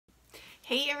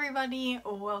Hey everybody,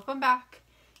 welcome back.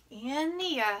 And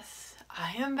yes,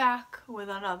 I am back with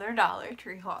another Dollar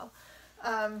Tree haul.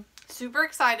 Super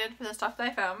excited for the stuff that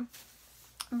I found,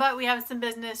 but we have some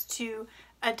business to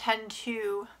attend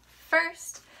to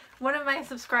first. One of my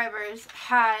subscribers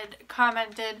had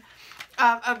commented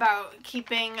about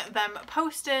keeping them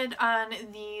posted on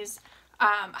these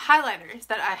highlighters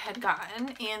that I had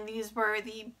gotten, and these were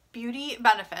the Beauty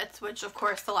Benefits, which of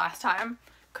course the last time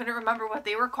couldn't remember what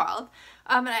they were called,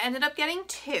 and I ended up getting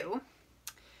two.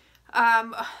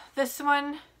 This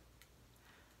one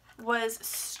was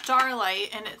Starlight,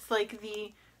 and it's like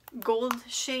the gold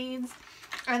shades,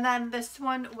 and then this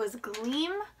one was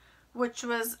Gleam, which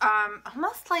was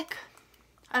almost like,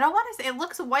 I don't want to say, it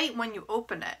looks white when you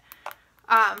open it,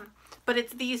 but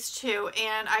it's these two,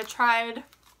 and I tried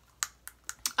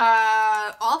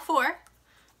all four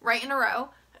right in a row,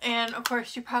 and of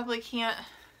course you probably can't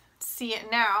see it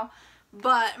now,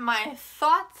 but my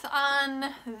thoughts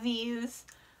on these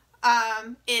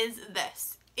is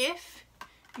this: if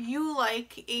you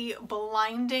like a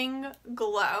blinding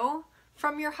glow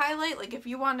from your highlight, like if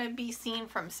you want to be seen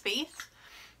from space,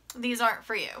 these aren't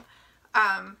for you.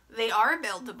 They are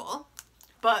buildable,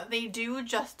 but they do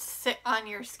just sit on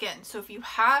your skin, so if you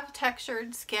have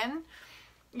textured skin,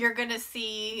 you're gonna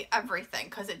see everything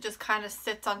because it just kind of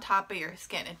sits on top of your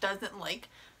skin. It doesn't like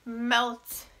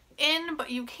melt in, but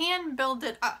you can build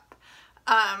it up,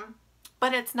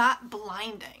 but it's not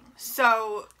blinding.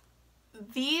 So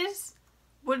these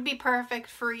would be perfect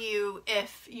for you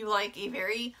if you like a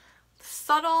very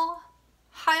subtle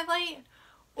highlight,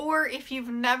 or if you've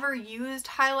never used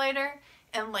highlighter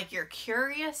and like you're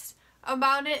curious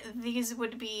about it, these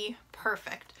would be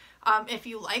perfect. If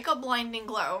you like a blinding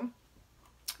glow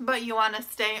but you want to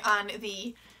stay on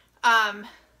the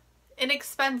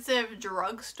inexpensive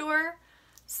drugstore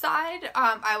side,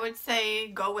 I would say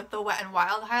go with the Wet n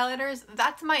Wild highlighters.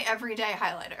 That's my everyday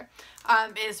highlighter,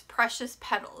 is Precious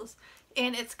Petals,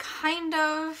 and it's kind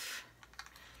of,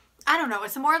 I don't know,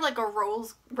 it's more like a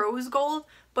rose gold,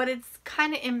 but it's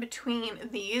kind of in between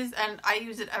these, and I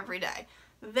use it every day.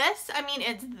 This, I mean,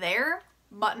 it's there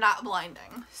but not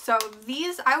blinding. So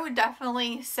these I would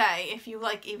definitely say, if you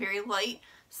like a very light,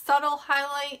 subtle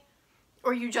highlight,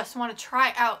 or you just want to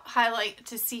try out highlight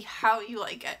to see how you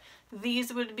like it,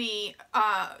 these would be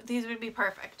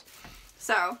perfect.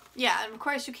 So yeah, and of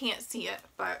course you can't see it,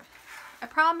 but I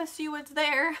promise you it's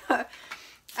there.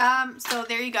 So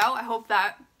there you go. I hope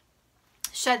that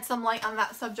shed some light on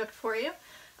that subject for you.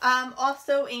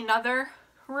 Also, another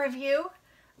review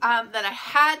that I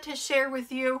had to share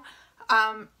with you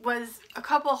was a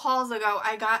couple hauls ago.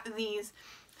 I got these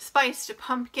spiced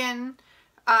pumpkin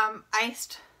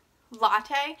iced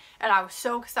latte, and I was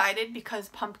so excited because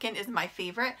pumpkin is my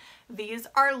favorite. These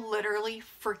are literally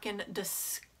freaking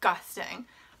disgusting.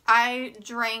 It's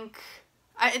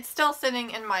still sitting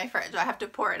in my fridge. I have to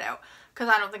pour it out because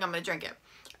I don't think I'm gonna drink it.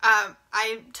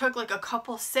 I took like a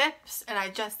couple sips and I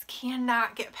just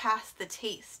cannot get past the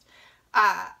taste.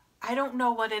 I don't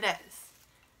know what it is.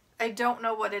 I don't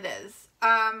know what it is.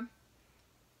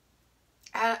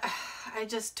 I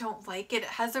just don't like it. It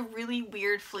has a really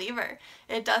weird flavor.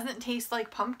 It doesn't taste like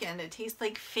pumpkin. It tastes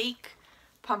like fake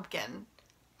pumpkin.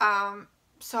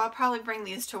 So I'll probably bring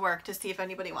these to work to see if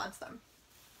anybody wants them.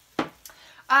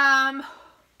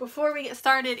 Before we get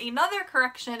started, another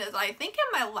correction is, I think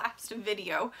in my last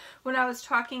video when I was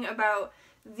talking about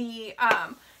the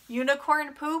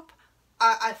unicorn poop,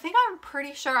 I'm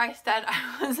pretty sure I said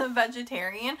I was a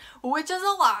vegetarian, which is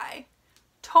a lie.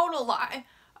 Total lie.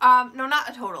 No, not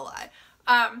a total lie.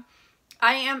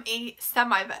 I am a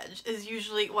semi-veg is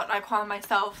usually what I call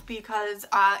myself, because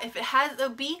if it has a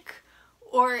beak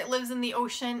or it lives in the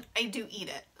ocean, I do eat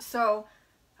it. So,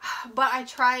 but I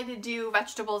try to do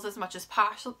vegetables as much as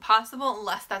possible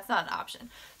unless that's not an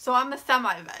option. So I'm a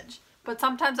semi-veg, but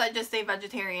sometimes I just say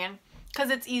vegetarian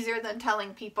because it's easier than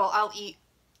telling people I'll eat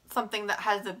something that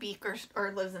has a beak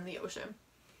or lives in the ocean.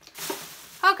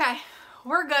 Okay,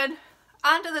 we're good.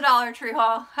 On to the Dollar Tree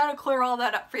haul. How to clear all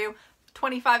that up for you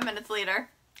 25 minutes later.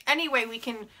 Anyway,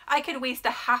 I could waste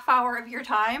a half hour of your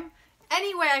time.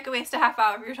 Any way I could waste a half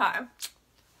hour of your time,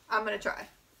 I'm gonna try.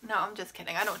 No, I'm just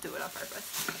kidding. I don't do it on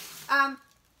purpose.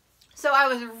 So I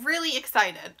was really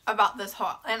excited about this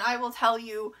haul, and I will tell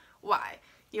you why.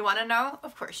 You want to know?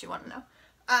 Of course you want to know.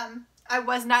 I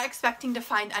was not expecting to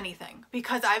find anything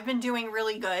because I've been doing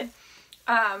really good,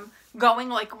 going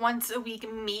like once a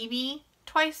week, maybe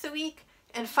twice a week,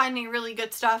 and finding really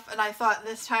good stuff. And I thought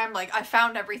this time, like, I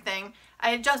found everything. I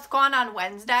had just gone on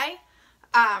Wednesday,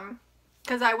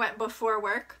 because I went before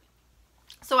work.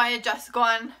 So I had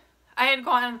gone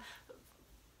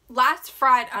last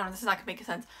Friday, I don't know, this is not gonna make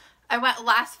sense. I went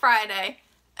last Friday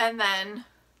and then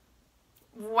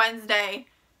Wednesday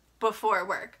before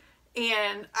work.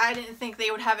 And I didn't think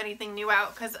they would have anything new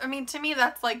out because, I mean, to me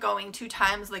that's like going 2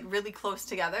 times like really close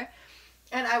together.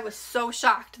 And I was so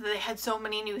shocked that they had so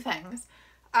many new things.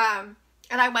 And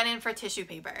I went in for tissue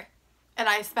paper and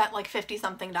I spent like $50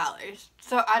 something.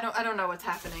 So I don't know what's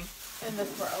happening in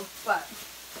this world, but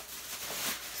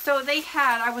so they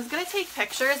had, I was gonna take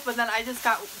pictures, but then I just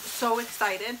got so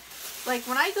excited. Like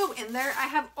when I go in there, I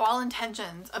have all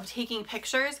intentions of taking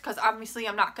pictures because obviously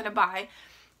I'm not gonna buy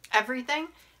everything.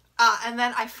 And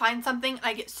then I find something and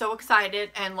I get so excited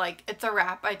and like it's a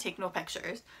wrap. I take no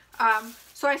pictures.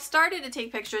 So I started to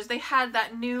take pictures. They had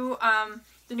that new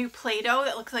the new Play-Doh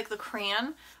that looks like the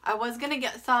crayon. I was gonna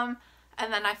get some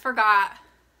and then I forgot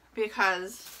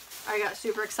because I got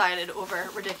super excited over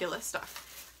ridiculous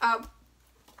stuff.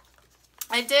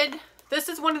 This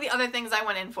is one of the other things I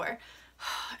went in for.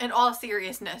 In all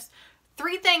seriousness,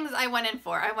 3 things I went in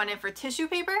for. I went in for tissue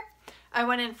paper, I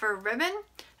went in for ribbon,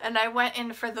 and I went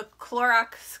in for the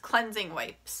Clorox cleansing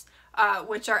wipes,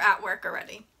 which are at work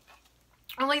already.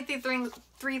 Only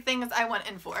 3 things I went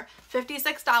in for.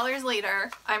 $56 later,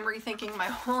 I'm rethinking my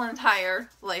whole entire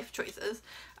life choices.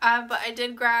 But I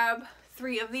did grab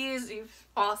 3 of these. You've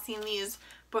all seen these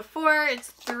before. It's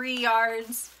 3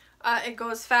 yards. It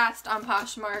goes fast on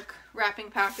Poshmark wrapping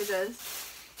packages.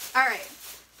 Alright,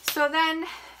 so then,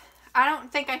 I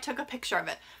don't think I took a picture of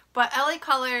it, but LA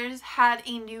Colors had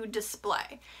a new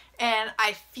display, and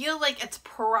I feel like it's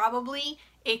probably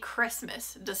a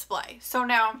Christmas display. So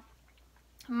now,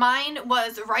 mine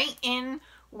was right in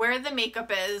where the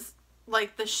makeup is,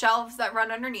 like the shelves that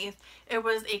run underneath. It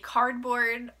was a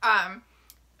cardboard,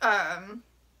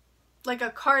 like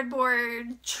a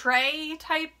cardboard tray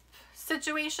type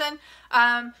situation.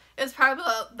 It was probably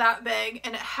about that big,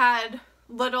 and it had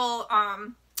little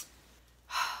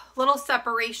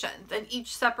separations, and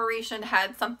each separation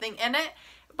had something in it,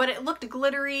 but it looked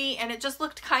glittery and it just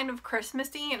looked kind of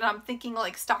Christmassy, and I'm thinking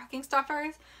like stocking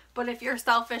stuffers. But if you're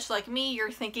selfish like me, you're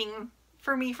thinking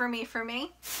for me. No,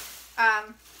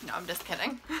 I'm just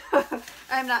kidding.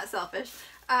 I'm not selfish.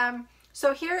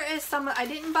 So here is some. I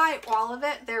didn't buy all of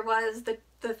it. There was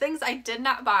the things I did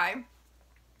not buy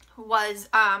was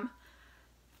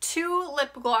 2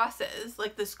 lip glosses,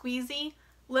 like the squeezy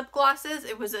lip glosses.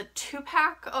 It was a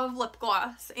 2-pack of lip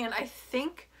gloss, and I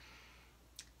think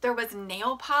there was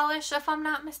nail polish, if I'm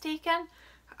not mistaken.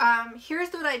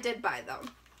 Here's what I did buy though.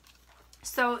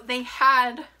 So they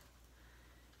had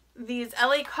these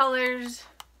LA Colors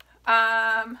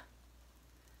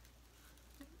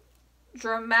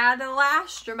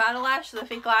Dramatilash, the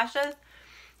fake lashes.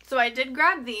 So I did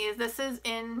grab these. This is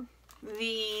in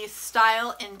the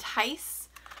style Entice.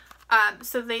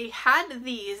 So they had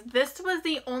these. This was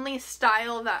the only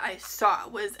style that I saw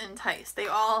was Entice. They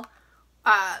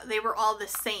were all the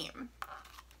same.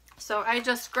 So I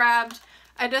just grabbed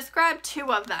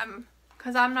 2 of them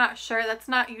because I'm not sure. That's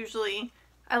not usually,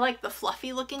 I like the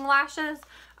fluffy looking lashes,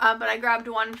 but I grabbed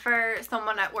one for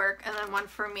someone at work and then one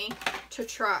for me to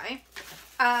try.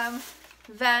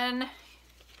 Then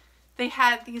they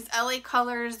had these LA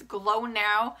Colors Glow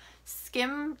Now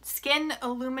Skin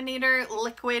Illuminator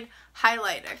Liquid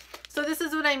Highlighter. So this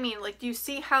is what I mean. Like, do you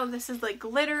see how this is like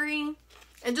glittery?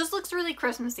 It just looks really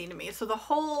Christmassy to me. So the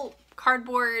whole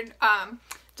cardboard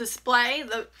display,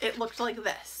 it looked like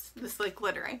this like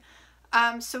glittery.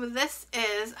 So this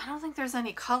is, I don't think there's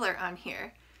any color on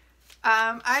here.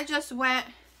 I just went,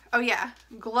 oh yeah,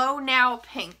 Glow Now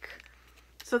Pink.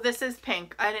 So this is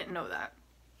pink. I didn't know that.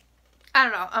 I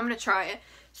don't know. I'm going to try it.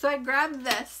 So I grabbed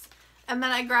this, and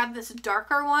then I grabbed this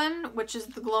darker one, which is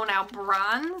the Glow Now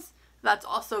Bronze. That's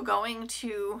also going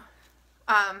to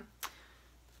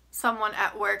someone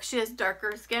at work. She has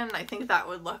darker skin, and I think that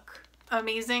would look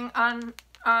amazing on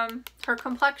her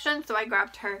complexion. So I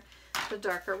grabbed her the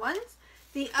darker ones.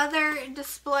 The other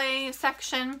display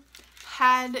section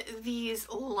had these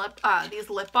lip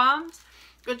balms,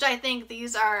 which I think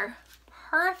these are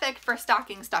perfect for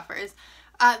stocking stuffers.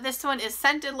 This one is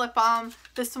scented lip balm.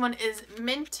 This one is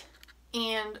mint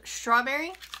and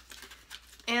strawberry.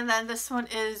 And then this one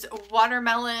is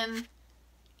watermelon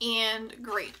and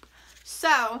grape.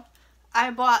 So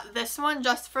I bought this one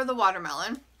just for the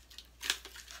watermelon.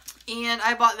 And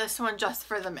I bought this one just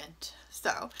for the mint.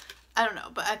 So I don't know,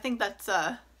 but I think that's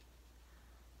a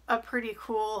pretty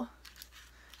cool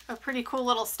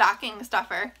little stocking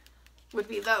stuffer would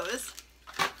be those.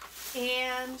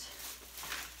 And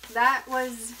that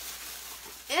was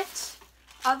it.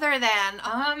 Other than,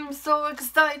 I'm so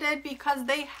excited because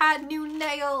they had new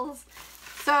nails.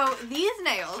 So these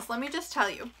nails, let me just tell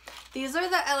you, These are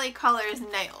the LA Colors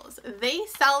nails. They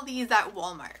sell these at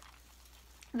Walmart.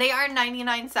 They are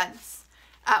 99 cents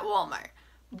at Walmart,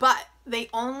 but they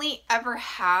only ever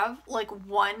have like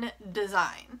one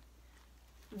design.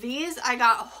 These, I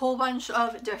got a whole bunch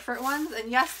of different ones,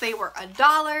 and yes, they were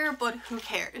 $1, but who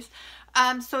cares?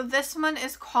 So this one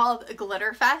is called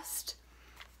Glitter Fest,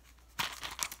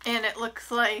 and it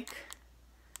looks like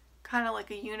kind of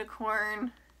like a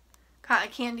unicorn kind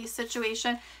of candy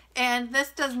situation, and this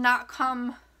does not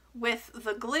come with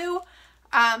the glue.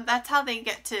 That's how they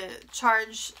get to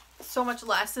charge so much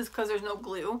less, is because there's no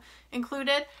glue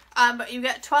included. But you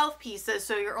get 12 pieces,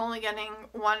 so you're only getting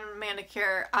one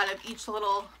manicure out of each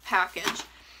little package.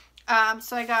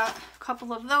 So I got a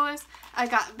couple of those. I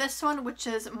got this one, which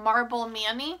is Marble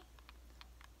Mani,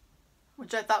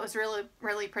 which I thought was really,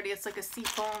 really pretty. It's like a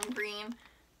seafoam green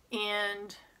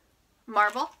and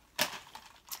marble.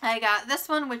 I got this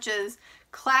one, which is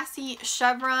Classy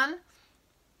Chevron,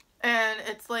 and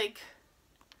it's like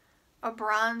a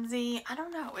bronzy, I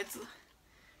don't know, it's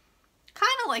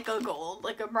kind of like a gold,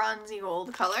 like a bronzy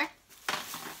gold color.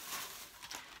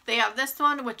 They have this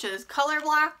one, which is Color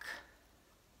Block,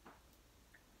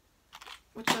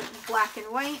 which is black and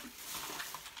white.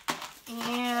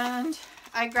 And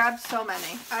I grabbed so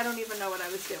many. I don't even know what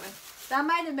I was doing. That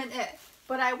might have been it.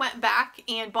 But I went back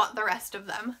and bought the rest of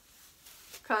them,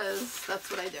 because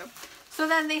that's what I do. So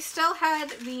then they still had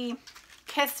the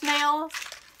Kiss nails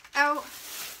out.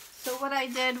 So what I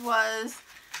did was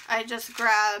I just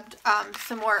grabbed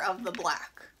some more of the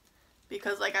black,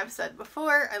 because like I've said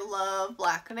before, I love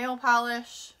black nail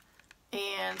polish,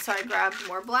 and so I grabbed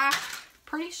more black.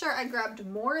 Pretty sure I grabbed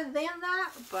more than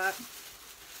that, but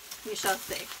we shall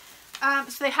see.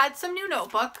 So they had some new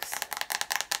notebooks.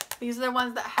 These are the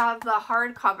ones that have the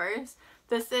hard covers.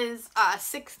 This is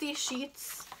 60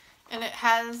 sheets, and it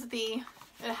has the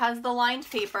lined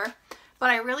paper. But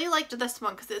I really liked this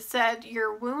one because it said,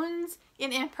 "Your wounds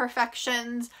and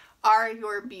imperfections are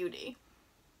your beauty."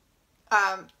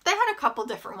 They had a couple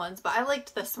different ones, but I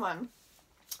liked this one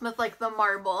with like the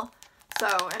marble.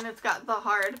 So, and it's got the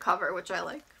hard cover, which I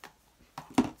like.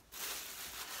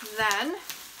 Then,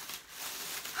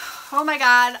 oh my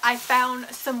god, I found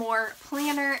some more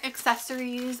planner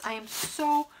accessories. I am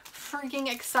so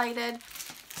freaking excited.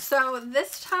 So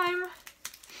this time,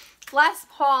 last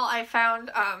haul, I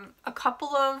found a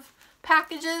couple of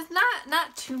packages,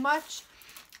 not too much.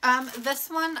 This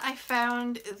one I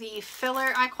found the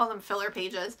filler, I call them filler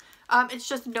pages. It's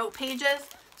just note pages,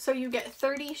 so you get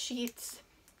 30 sheets.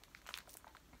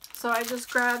 So I just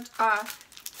grabbed,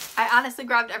 I honestly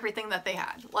grabbed everything that they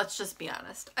had. Let's just be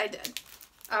honest, I did.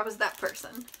 I was that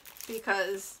person,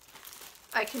 because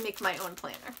I can make my own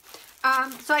planner.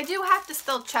 So I do have to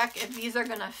still check if these are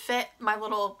going to fit my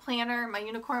little planner, my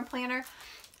unicorn planner.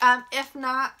 If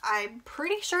not, I'm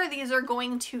pretty sure these are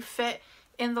going to fit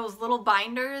in those little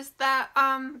binders that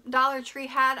Dollar Tree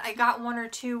had. I got 1 or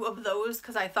 2 of those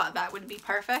because I thought that would be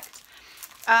perfect.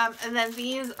 And then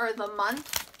these are the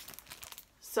month.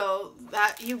 So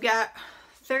that you get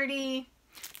 30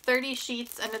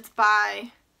 sheets, and it's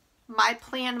by My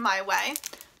Plan My Way.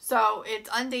 So it's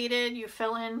undated. You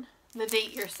fill in the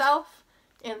date yourself,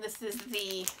 and this is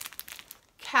the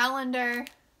calendar,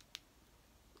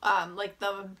 like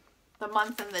the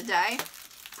month and the day.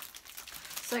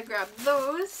 So I grabbed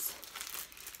those,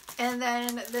 and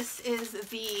then this is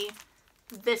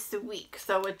this week.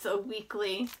 So it's a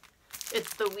weekly,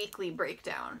 it's the weekly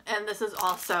breakdown, and this is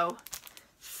also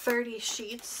 30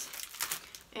 sheets,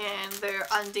 and they're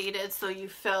undated, so you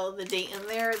fill the date in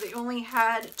there. They only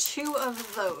had 2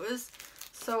 of those,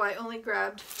 so I only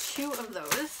grabbed 2 of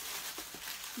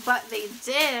those. But they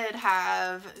did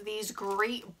have these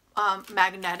great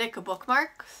magnetic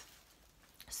bookmarks.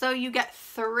 So you get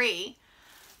 3.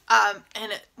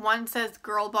 And one says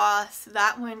Girl Boss.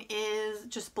 That one is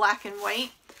just black and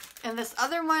white. And this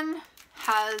other one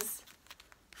has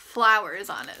flowers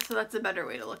on it. So that's a better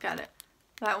way to look at it.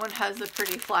 That one has the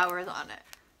pretty flowers on it.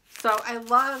 So I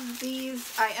love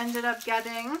these. I ended up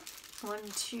getting 1,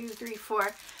 2, 3,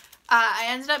 4. I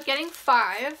ended up getting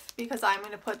 5 because I'm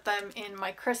going to put them in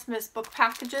my Christmas book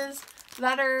packages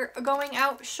that are going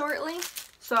out shortly.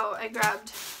 So I grabbed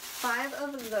 5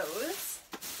 of those.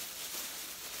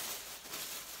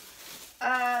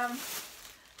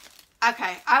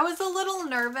 Okay, I was a little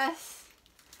nervous,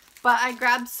 but I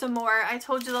grabbed some more. I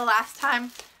told you the last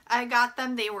time I got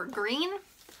them, they were green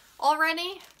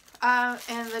already.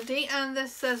 And the date on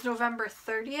this says November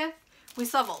 30th. We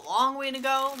still have a long way to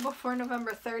go before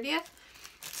November 30th.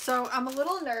 So I'm a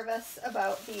little nervous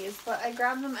about these, but I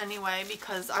grabbed them anyway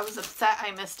because I was upset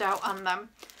I missed out on them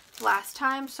last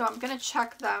time. So I'm going to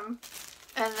check them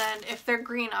And then if they're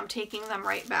green, I'm taking them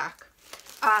right back.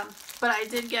 But I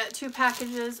did get 2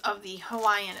 packages of the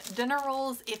Hawaiian dinner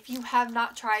rolls. If you have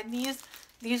not tried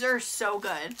these are so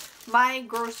good. My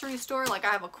grocery store, like I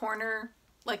have a corner,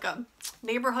 like a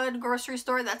neighborhood grocery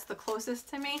store that's the closest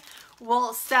to me,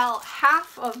 will sell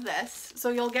half of this. So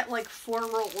you'll get like 4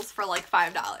 rolls for like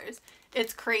 $5.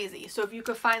 It's crazy. So if you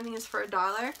could find these for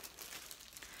 $1,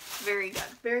 very good.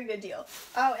 Very good deal.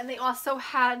 Oh, and they also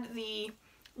had the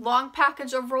long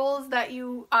package of rolls that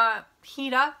you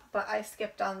heat up, but I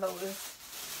skipped on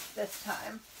those this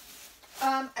time.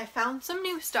 I found some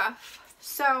new stuff.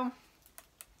 So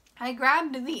I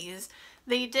grabbed these.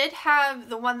 They did have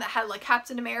the one that had like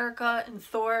Captain America and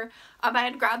Thor. I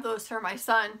had grabbed those for my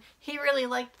son. He really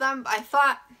liked them. I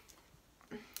thought,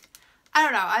 I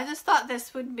don't know, I just thought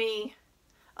this would be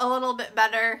a little bit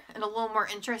better and a little more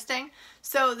interesting.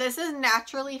 So this is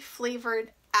naturally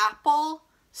flavored apple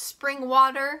spring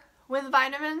water with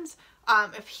vitamins.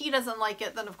 If he doesn't like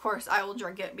it, then of course I will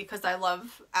drink it because I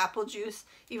love apple juice,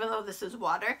 even though this is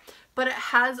water. But it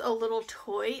has a little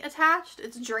toy attached.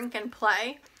 It's drink and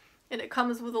play, and it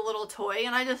comes with a little toy,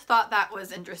 and I just thought that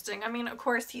was interesting. I mean, of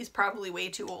course he's probably way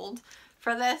too old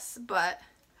for this, but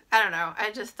I don't know.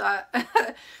 I just thought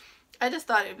I just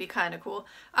thought it would be kind of cool.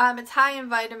 It's high in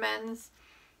vitamins,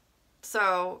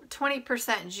 so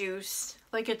 20% juice.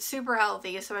 Like, it's super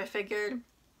healthy, so I figured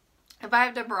if I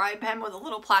have to bribe him with a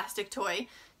little plastic toy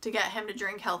to get him to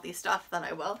drink healthy stuff, then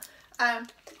I will.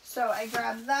 So I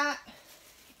grabbed that,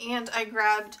 and I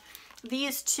grabbed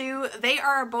these 2. They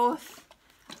are both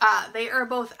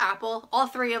apple. All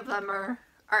 3 of them are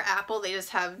apple. They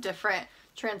just have different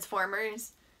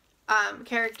Transformers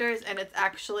characters, and it's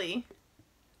actually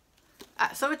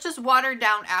so it's just watered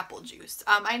down apple juice.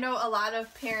 I know a lot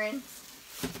of parents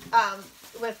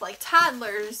with like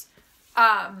toddlers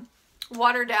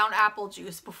water down apple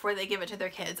juice before they give it to their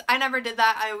kids. I never did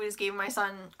that. I always gave my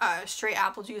son straight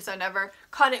apple juice. I never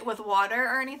cut it with water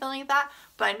or anything like that,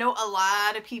 but I know a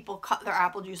lot of people cut their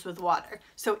apple juice with water.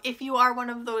 So if you are one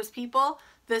of those people,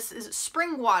 this is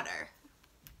spring water,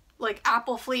 like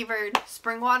apple flavored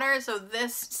spring water. So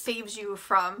this saves you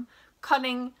from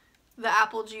cutting the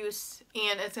apple juice,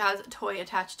 and it has a toy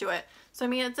attached to it. So I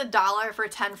mean, it's $1 for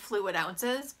 10 fluid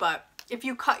ounces, but if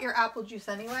you cut your apple juice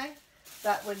anyway,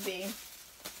 that would be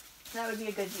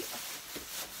a good deal.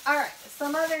 Alright,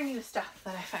 some other new stuff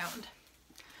that I found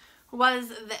was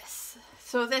this.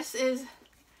 So this is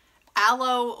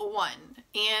Aloe One,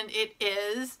 and it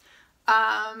is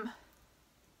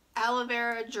aloe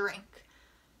vera drink.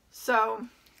 So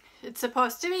it's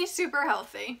supposed to be super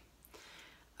healthy.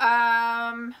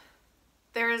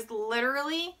 There's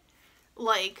literally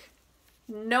like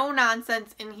no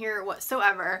nonsense in here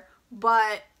whatsoever,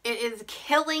 but it is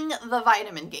killing the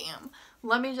vitamin game.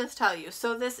 Let me just tell you.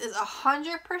 So this is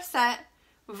 100%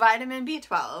 vitamin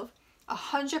B12,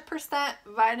 100%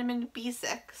 vitamin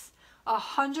B6,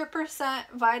 100%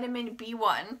 vitamin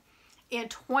B1, and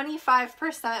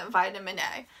 25% vitamin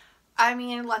A. I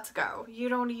mean, let's go. You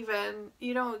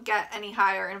don't get any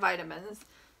higher in vitamins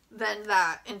than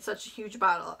that in such a huge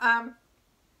bottle.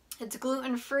 It's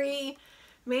gluten-free,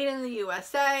 made in the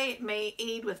USA, may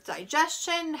aid with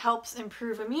digestion, helps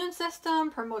improve immune system,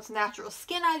 promotes natural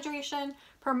skin hydration,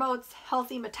 promotes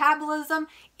healthy metabolism,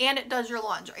 and it does your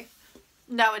laundry.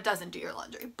 No, it doesn't do your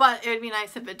laundry, but it would be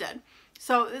nice if it did.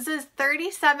 So this is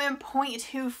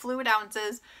 37.2 fluid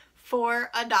ounces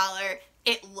for $1.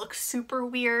 It looks super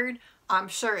weird. I'm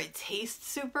sure it tastes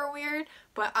super weird,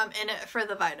 but I'm in it for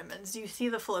the vitamins. Do you see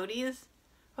the floaties?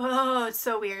 Oh, it's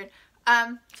so weird.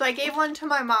 So I gave one to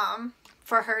my mom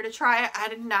for her to try it. I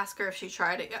didn't ask her if she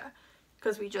tried it yet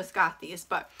because we just got these,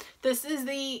 but this is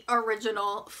the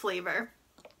original flavor.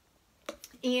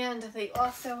 And they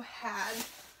also had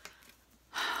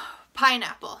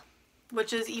pineapple,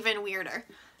 which is even weirder.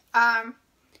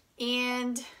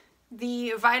 And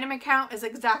the vitamin count is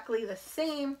exactly the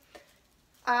same,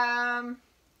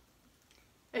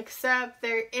 except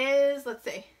there is, let's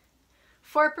see,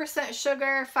 4%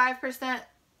 sugar, 5%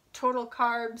 total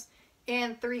carbs,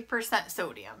 and 3%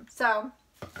 sodium. So,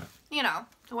 you know,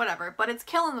 whatever, but it's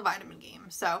killing the vitamin game.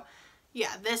 So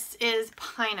yeah, this is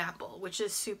pineapple, which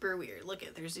is super weird. Look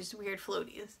at, there's these weird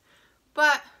floaties,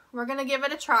 but we're gonna give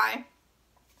it a try.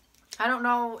 I don't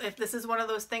know if this is one of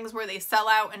those things where they sell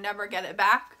out and never get it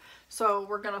back, so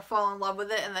we're gonna fall in love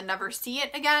with it and then never see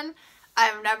it again.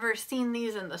 I've never seen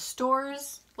these in the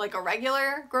stores, like a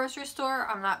regular grocery store.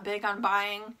 I'm not big on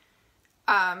buying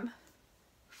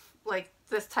like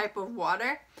this type of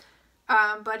water,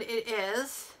 but it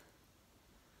is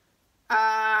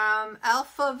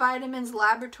Alpha Vitamins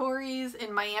Laboratories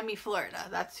in Miami, Florida.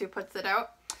 That's who puts it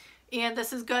out. And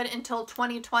this is good until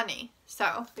 2020.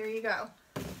 So there you go.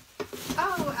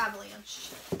 Oh,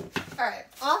 avalanche. Alright,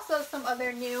 also some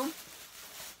other new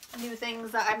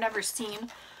things that I've never seen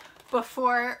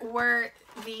before were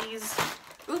these,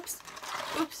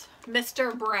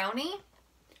 Mr. Brownie,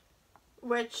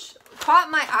 which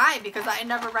caught my eye because I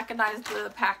never recognized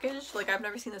the package. Like, I've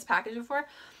never seen this package before.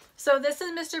 So this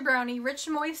is Mr. Brownie Rich,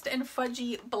 Moist, and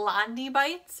Fudgy Blondie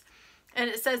Bites. And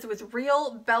it says with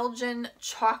real Belgian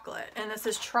chocolate. And this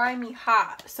is Try Me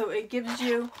Hot. So it gives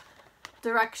you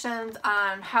directions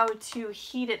on how to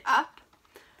heat it up.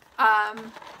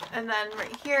 And then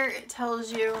right here it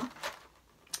tells you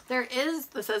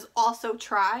this says also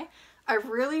try. I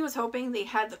really was hoping they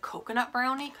had the coconut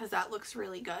brownie because that looks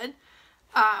really good.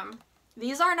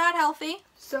 These are not healthy,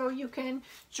 so you can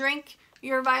drink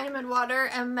your vitamin water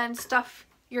and then stuff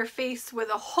your face with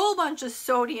a whole bunch of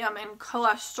sodium and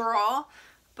cholesterol,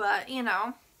 but you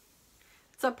know,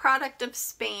 it's a product of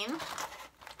Spain.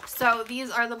 So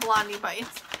these are the Blondie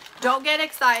Bites. Don't get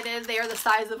excited, they are the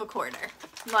size of a quarter.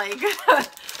 Like,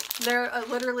 they're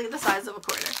literally the size of a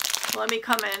quarter. Let me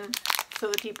come in so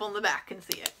the people in the back can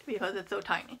see it because it's so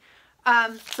tiny.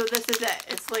 So this is it.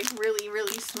 It's like really,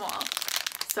 really small.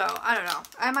 So I don't know.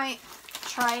 I might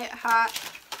try it hot.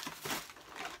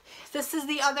 This is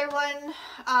the other one.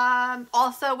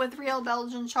 Also with real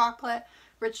Belgian chocolate,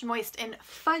 Rich, Moist, and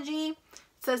Fudgy. It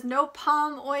says no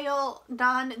palm oil,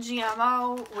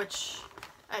 non-GMO, which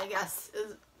I guess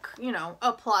is, you know,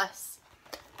 a plus.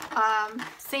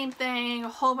 Same thing, a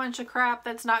whole bunch of crap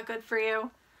that's not good for you.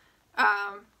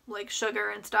 Like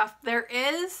sugar and stuff. There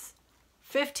is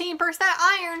 15%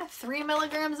 iron, 3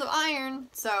 milligrams of iron.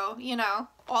 So, you know,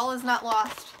 all is not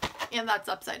lost. And that's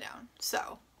upside down.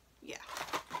 So, yeah.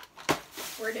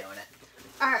 We're doing it.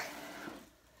 Alright.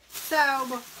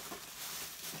 So,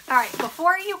 alright,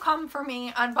 before you come for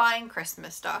me on buying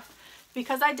Christmas stuff,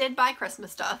 because I did buy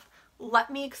Christmas stuff,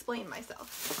 let me explain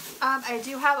myself. I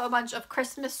do have a bunch of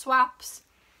Christmas swaps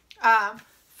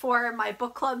for my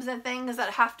book clubs and things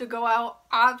that have to go out.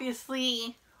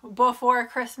 Obviously, before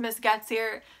Christmas gets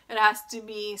here, it has to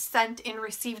be sent and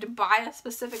received by a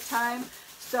specific time.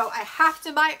 So I have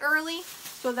to buy early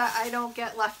so that I don't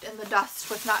get left in the dust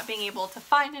with not being able to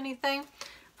find anything.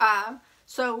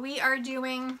 So we are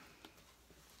doing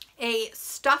a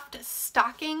stuffed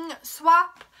stocking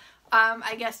swap.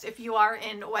 I guess if you are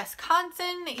in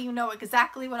Wisconsin, you know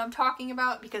exactly what I'm talking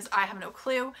about because I have no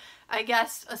clue. I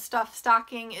guess a stuffed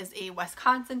stocking is a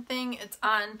Wisconsin thing. It's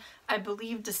on, I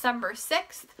believe, December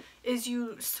 6th, is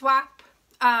you swap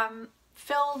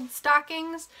filled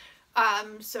stockings.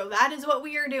 So that is what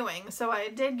we are doing. So I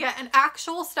did get an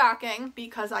actual stocking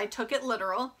because I took it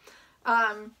literal.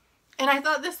 And I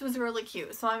thought this was really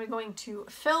cute. So I'm going to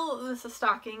fill this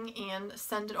stocking and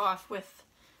send it off with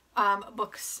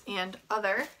books and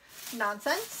other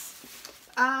nonsense.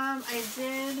 I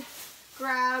did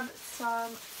grab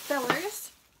some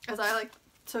fillers, as I like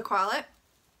to call it.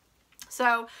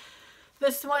 So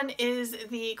this one is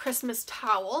the Christmas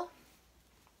towel,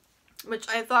 which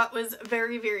I thought was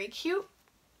very, very cute.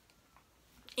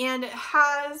 And it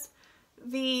has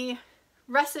the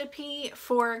recipe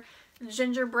for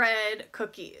gingerbread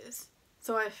cookies.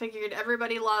 So I figured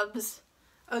everybody loves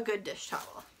a good dish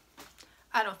towel.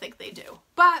 I don't think they do,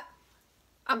 but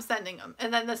I'm sending them.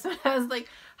 And then this one has like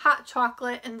hot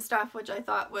chocolate and stuff, which I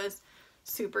thought was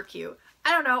super cute.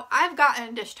 I don't know. I've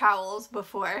gotten dish towels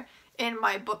before in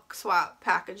my book swap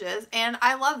packages and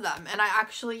I love them and I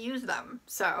actually use them.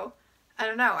 So I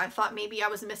don't know. I thought maybe I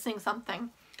was missing something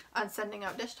on sending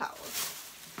out dish towels.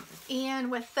 And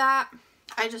with that,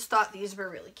 I just thought these were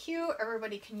really cute.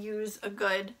 Everybody can use a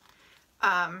good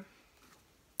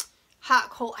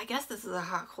hot cold. I guess this is a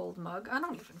hot cold mug. I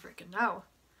don't even freaking know.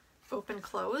 Open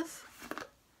close.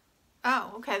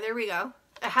 Oh, okay, there we go.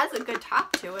 It has a good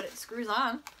top to it. It screws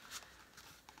on.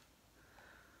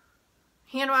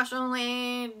 Hand wash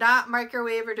only, not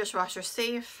microwave or dishwasher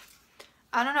safe.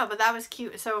 I don't know, but that was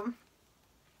cute. So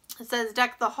it says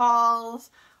deck the halls,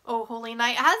 oh holy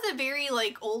night. It has a very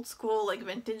like old school, like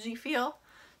vintagey feel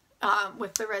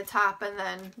with the red top, and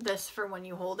then this for when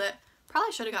you hold it.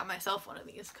 Probably should have got myself one of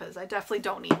these because I definitely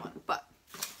don't need one. But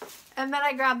and then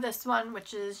I grabbed this one,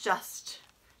 which is just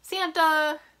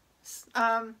Santa,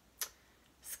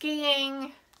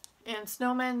 skiing, and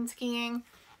snowmen skiing.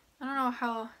 I don't know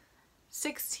how,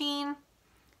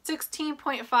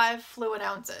 16.5 fluid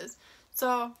ounces.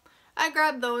 So I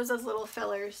grabbed those as little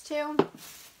fillers too.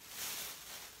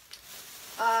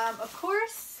 Of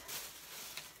course,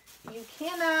 you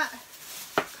cannot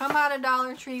come out of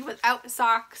Dollar Tree without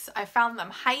socks. I found them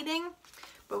hiding,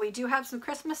 but we do have some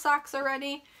Christmas socks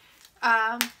already.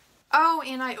 Oh,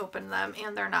 and I opened them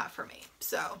and they're not for me.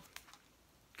 So,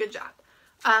 good job.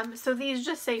 So these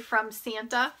just say from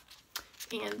Santa,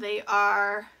 and they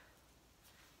are,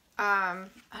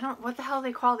 what the hell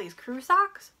they call these? Crew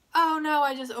socks? Oh no,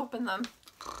 I just opened them.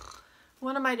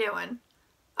 What am I doing?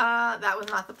 That was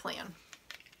not the plan.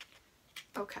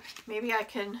 Okay, maybe I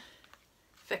can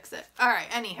fix it. Alright,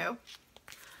 anywho.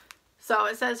 So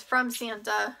it says from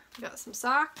Santa. We got some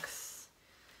socks.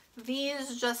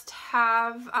 These just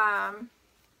have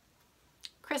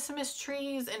Christmas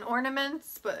trees and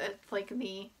ornaments, but it's like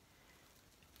the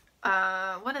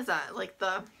what is that? Like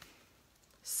the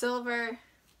silver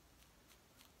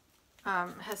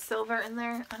has silver in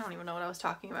there. I don't even know what I was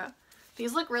talking about.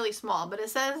 These look really small, but it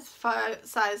says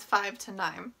size 5 to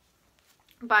 9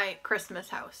 by Christmas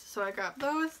House. So I grabbed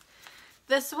those.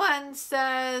 This one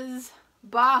says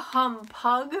Bah Hum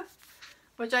Pug,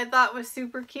 which I thought was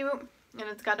super cute. And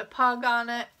it's got a pug on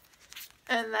it.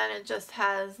 And then it just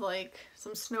has like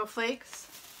some snowflakes.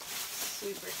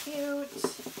 Super cute.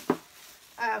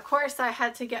 Of course, I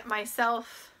had to get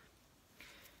myself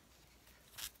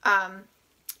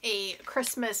a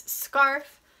Christmas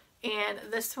scarf. And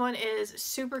this one is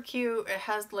super cute. It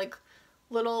has like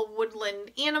little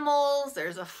woodland animals.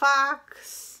 There's a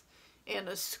fox and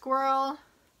a squirrel.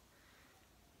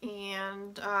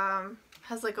 And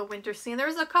has like a winter scene.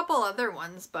 There's a couple other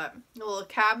ones, but a little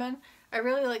cabin. I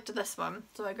really liked this one.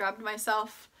 So I grabbed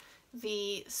myself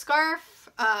the scarf.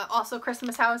 Also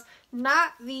Christmas House.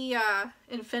 Not the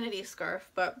infinity scarf,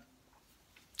 but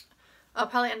I'll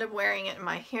probably end up wearing it in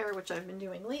my hair, which I've been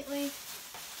doing lately.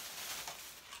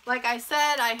 Like I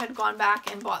said, I had gone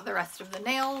back and bought the rest of the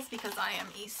nails because I am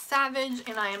a savage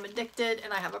and I am addicted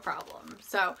and I have a problem.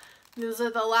 So those are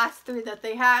the last 3 that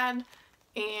they had,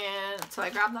 and so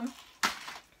I grabbed them.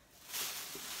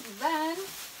 And then,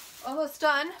 almost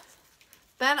done.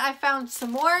 Then I found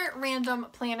some more random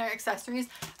planner accessories.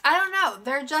 I don't know,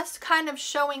 they're just kind of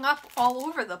showing up all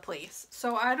over the place.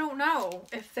 So I don't know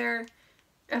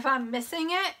if I'm missing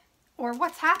it or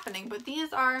what's happening, but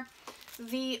these are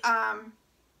the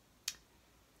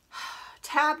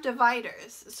tab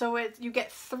dividers. So you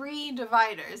get 3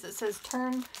 dividers. It says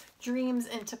turn dreams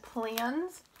into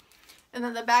plans. And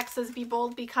then the back says be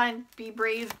bold, be kind, be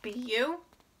brave, be you.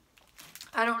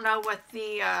 I don't know what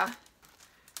the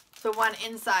one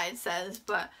inside says,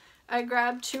 but I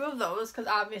grabbed 2 of those because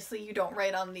obviously you don't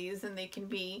write on these and they can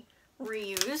be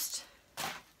reused.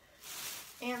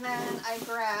 And then I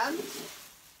grabbed,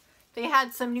 they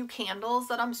had some new candles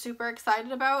that I'm super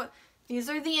excited about. These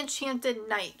are the Enchanted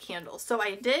Night candles. So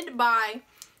I did buy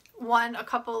one a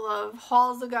couple of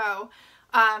hauls ago.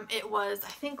 It was, I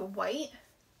think, white.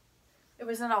 It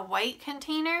was in a white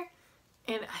container.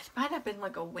 And it might have been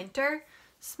like a winter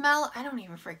smell. I don't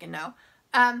even freaking know.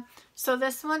 So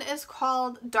this one is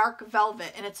called Dark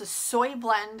Velvet. And it's a soy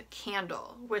blend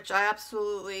candle, which I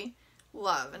absolutely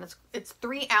love. And it's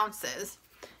 3 ounces.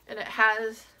 And it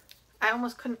has, I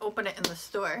almost couldn't open it in the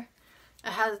store. It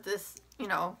has this, you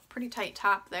know, pretty tight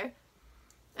top there.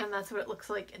 And that's what it looks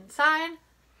like inside.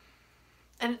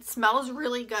 And it smells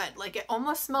really good. Like, it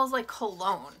almost smells like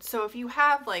cologne. So if you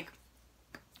have, like,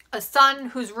 a son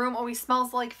whose room always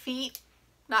smells like feet,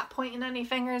 not pointing any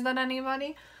fingers at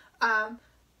anybody, and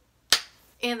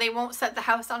they won't set the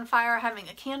house on fire having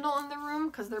a candle in the room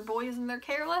because they're boys and they're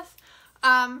careless,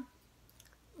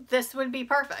 this would be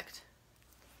perfect.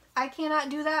 I cannot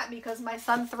do that because my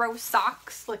son throws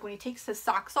socks. Like, when he takes his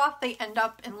socks off, they end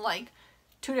up in like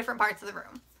 2 different parts of the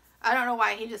room. I don't know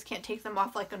why he just can't take them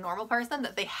off like a normal person,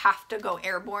 that they have to go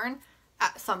airborne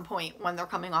at some point when they're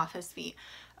coming off his feet.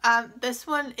 This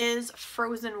one is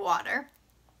Frozen Water.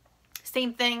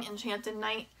 Same thing, Enchanted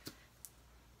Night.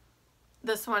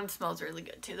 This one smells really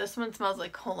good too. This one smells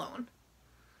like cologne.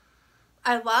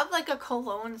 I love like a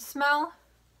cologne smell.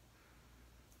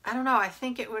 I don't know, I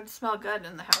think it would smell good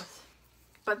in the house.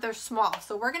 But they're small,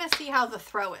 so we're going to see how the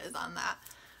throw is on that.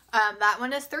 That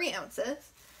one is 3 ounces.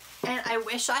 And I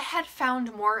wish I had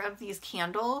found more of these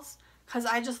candles because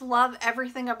I just love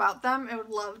everything about them. I would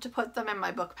love to put them in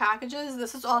my book packages.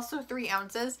 This is also 3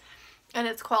 ounces and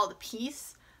it's called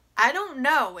Peace. I don't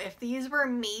know if these were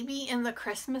maybe in the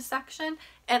Christmas section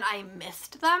and I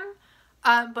missed them.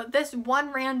 But this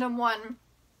one random one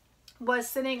was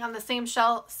sitting on the same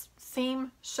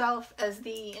shelf as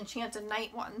the Enchanted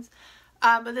Night ones.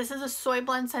 But this is a soy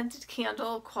blend scented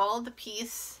candle called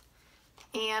Peace.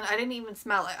 And I didn't even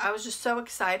smell it. I was just so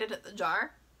excited at the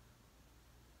jar.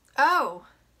 Oh,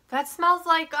 that smells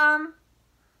like, oh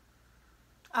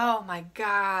my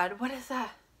God, what is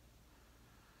that?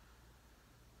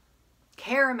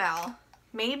 Caramel,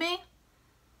 maybe?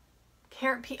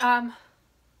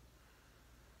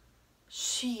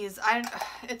 Jeez,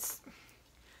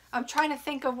 I'm trying to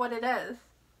think of what it is.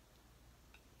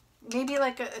 Maybe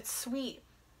like it's sweet.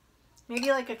 Maybe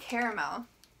like a caramel.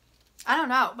 I don't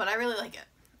know, but I really like it.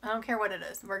 I don't care what it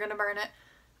is. We're gonna burn it.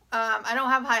 I don't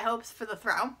have high hopes for the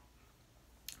throw.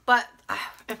 But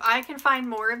if I can find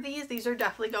more of these are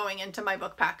definitely going into my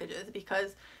book packages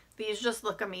because these just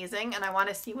look amazing and I want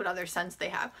to see what other scents they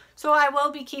have. So I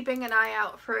will be keeping an eye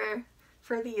out for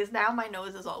these. Now my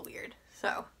nose is all weird.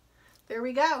 So there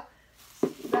we go.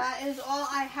 That is all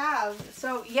I have.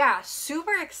 So yeah,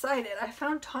 super excited. I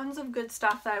found tons of good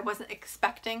stuff that I wasn't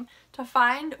expecting to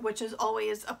find, which is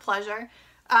always a pleasure.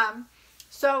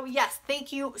 So yes,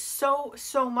 thank you so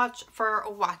much for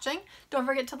watching. Don't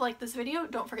forget to like this video.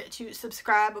 Don't forget to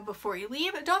subscribe before you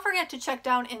leave. Don't forget to check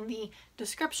down in the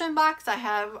description box. I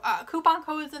have coupon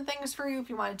codes and things for you if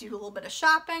you want to do a little bit of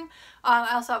shopping.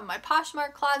 I also have my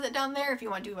Poshmark closet down there if you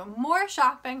want to do even more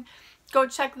shopping. Go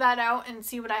check that out and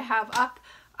see what I have up.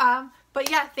 But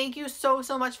yeah, thank you so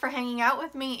much for hanging out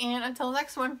with me, and until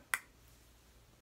next one.